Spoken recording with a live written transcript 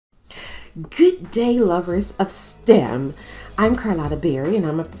Good day, lovers of STEM. I'm Carlotta A, and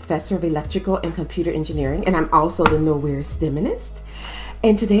I'm a professor of electrical and computer engineering, and I'm also the NoireSTEMinist.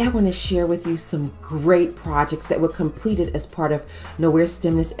 And today I want to share with you some great projects that were completed as part of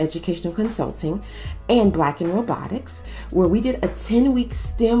NoireSTEMinist Educational Consulting and Black In Robotics, where we did a 10-week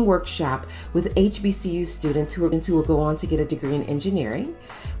STEM workshop with HBCU students who will go on to get a degree in engineering,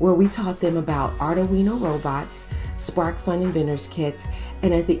 where we taught them about Arduino robots, SparkFun Inventors kits,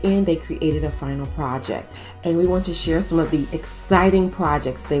 and at the end they created a final project. And we want to share some of the exciting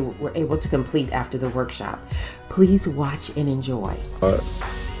projects they were able to complete after the workshop. Please watch and enjoy.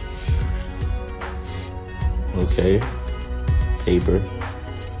 Okay, paper,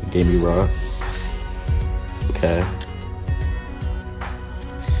 gave me raw. Okay.